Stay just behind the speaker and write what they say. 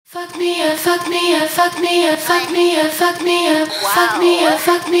Fuck me up, fuck me up, fuck me up, fuck me up, fuck me up, fuck me up,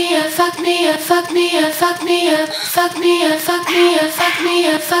 fuck me up, fuck me up, fuck me up, fuck me up, fuck me up, fuck me up, fuck me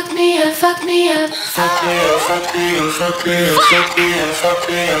up, fuck me up, fuck me up, fuck me up, fuck me up, fuck me up, fuck me up, fuck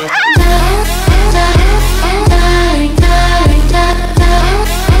me up.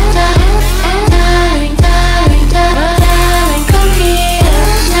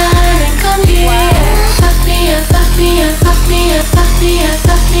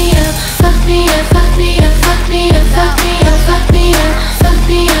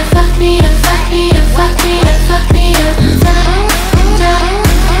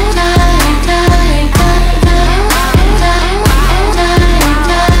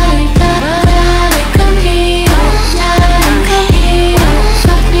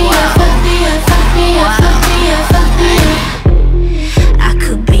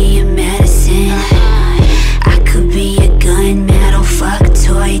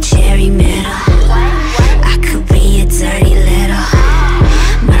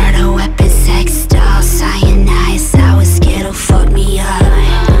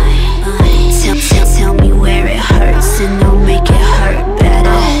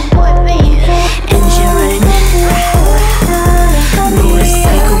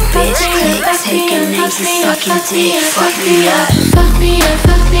 Fuck me up.